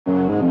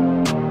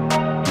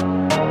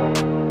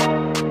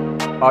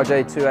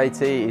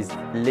IJ280 is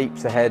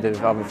leaps ahead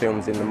of other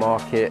films in the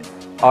market.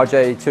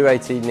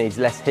 IJ280 needs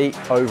less heat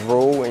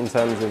overall in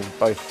terms of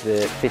both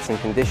the fitting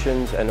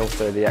conditions and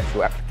also the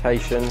actual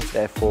application.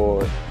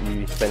 Therefore,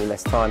 you spend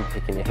less time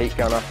picking your heat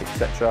gun up,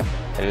 etc.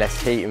 and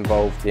less heat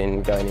involved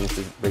in going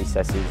into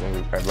recesses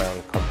and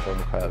around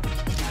conform curves.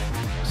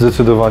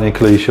 Zdecydowanie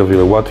klei się o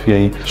wiele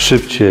łatwiej,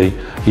 szybciej.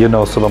 Jedna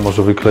osoba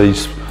może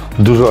wykleić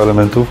dużo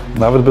elementów,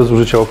 nawet bez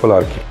użycia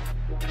opalarki.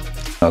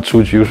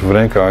 Czuć już w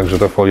rękach, że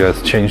ta folia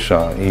jest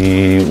cieńsza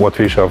i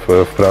łatwiejsza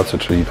w pracy,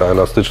 czyli ta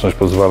elastyczność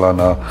pozwala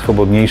na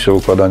swobodniejsze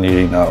układanie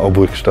jej na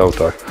obłych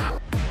kształtach.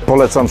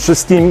 Polecam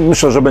wszystkim,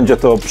 myślę, że będzie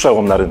to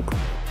przełom na rynku.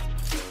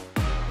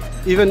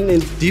 Even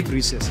in deep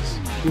recesses,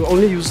 you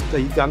only use the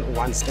heat gun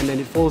once and then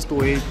it falls the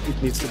way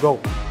it needs to go.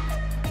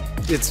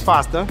 It's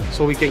faster,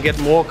 so we can get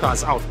more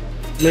cars out.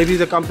 Maybe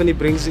the company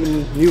brings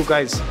in new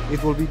guys.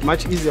 It will be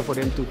much easier for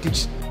them to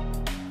teach.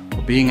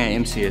 Being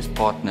an MCS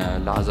partner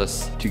allows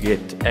us to get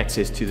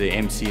access to the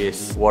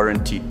MCS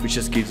warranty, which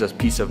just gives us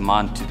peace of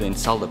mind to then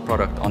sell the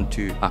product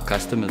onto our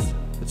customers.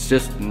 It's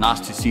just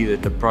nice to see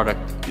that the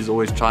product is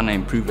always trying to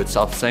improve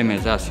itself, same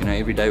as us. You know,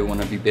 every day we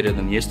want to be better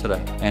than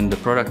yesterday. And the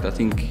product, I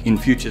think, in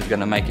future is going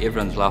to make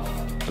everyone's life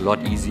a lot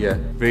easier.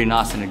 Very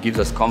nice, and it gives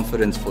us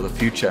confidence for the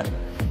future.